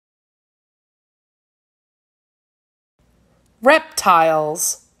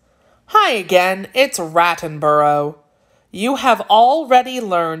Reptiles. Hi again, it's Rattenborough. You have already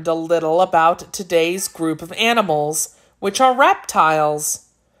learned a little about today's group of animals, which are reptiles.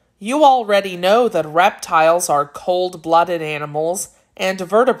 You already know that reptiles are cold-blooded animals and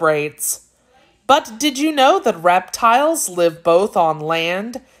vertebrates. But did you know that reptiles live both on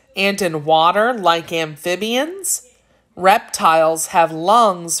land and in water like amphibians? Reptiles have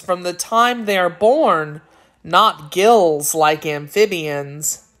lungs from the time they are born, not gills like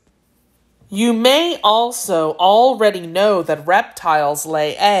amphibians. You may also already know that reptiles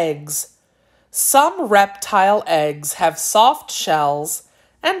lay eggs. Some reptile eggs have soft shells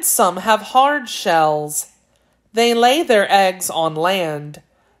and some have hard shells. They lay their eggs on land.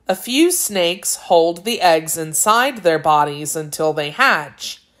 A few snakes hold the eggs inside their bodies until they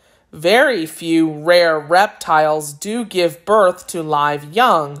hatch. Very few rare reptiles do give birth to live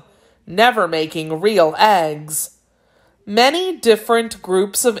young, never making real eggs. Many different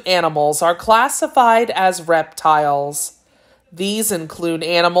groups of animals are classified as reptiles. These include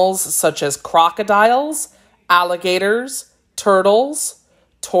animals such as crocodiles, alligators, turtles,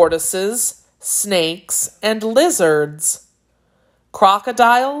 tortoises, snakes, and lizards.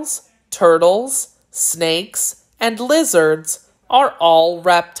 Crocodiles, turtles, snakes, and lizards are all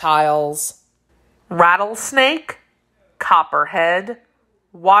reptiles. Rattlesnake, copperhead,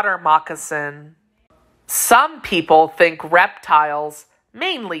 water moccasin. Some people think reptiles,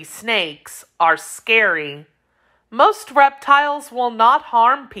 mainly snakes, are scary. Most reptiles will not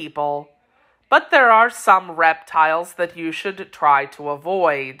harm people, but there are some reptiles that you should try to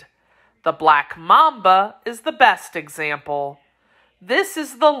avoid. The black mamba is the best example. This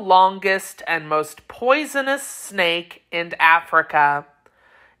is the longest and most poisonous snake in Africa.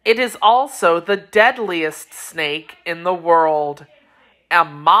 It is also the deadliest snake in the world. A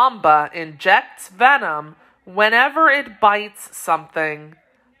mamba injects venom whenever it bites something.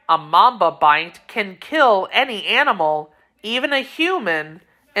 A mamba bite can kill any animal, even a human,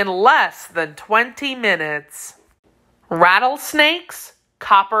 in less than 20 minutes. Rattlesnakes,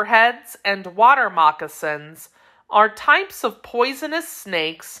 copperheads, and water moccasins are types of poisonous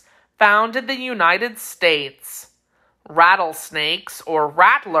snakes found in the United States. Rattlesnakes, or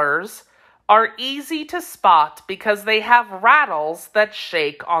rattlers, are easy to spot because they have rattles that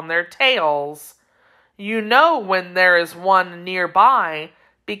shake on their tails. You know when there is one nearby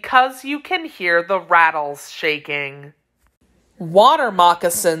because you can hear the rattles shaking. Water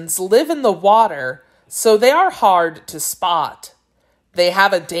moccasins live in the water, so they are hard to spot. They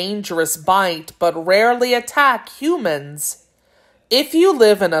have a dangerous bite but rarely attack humans. If you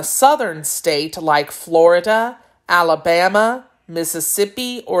live in a southern state like Florida, Alabama,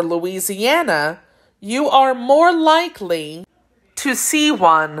 Mississippi, or Louisiana, you are more likely to see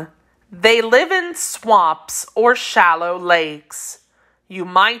one. They live in swamps or shallow lakes. You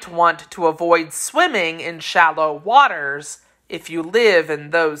might want to avoid swimming in shallow waters if you live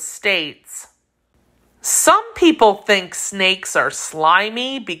in those states. Some people think snakes are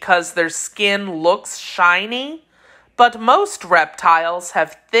slimy because their skin looks shiny, but most reptiles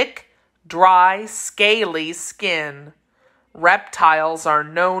have thick, dry, scaly skin. Reptiles are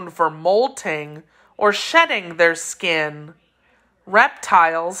known for molting or shedding their skin.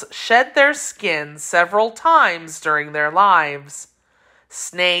 Reptiles shed their skin several times during their lives.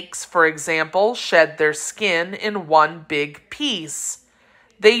 Snakes, for example, shed their skin in one big piece.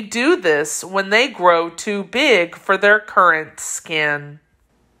 They do this when they grow too big for their current skin.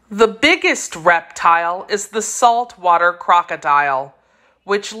 The biggest reptile is the saltwater crocodile,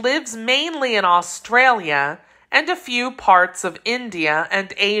 which lives mainly in Australia and a few parts of India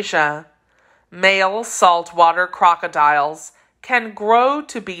and Asia. Male saltwater crocodiles can grow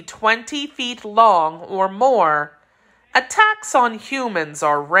to be 20 feet long or more. Attacks on humans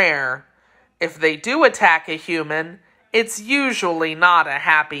are rare. If they do attack a human, it's usually not a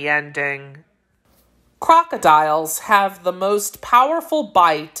happy ending. Crocodiles have the most powerful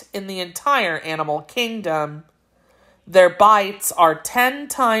bite in the entire animal kingdom. Their bites are 10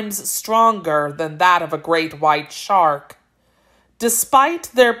 times stronger than that of a great white shark.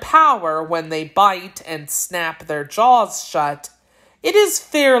 Despite their power when they bite and snap their jaws shut, it is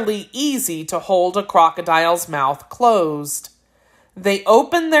fairly easy to hold a crocodile's mouth closed. They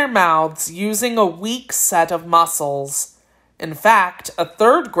open their mouths using a weak set of muscles. In fact, a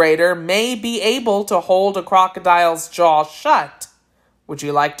third grader may be able to hold a crocodile's jaw shut. Would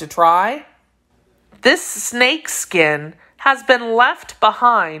you like to try? This snake skin has been left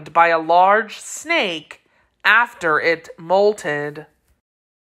behind by a large snake after it molted.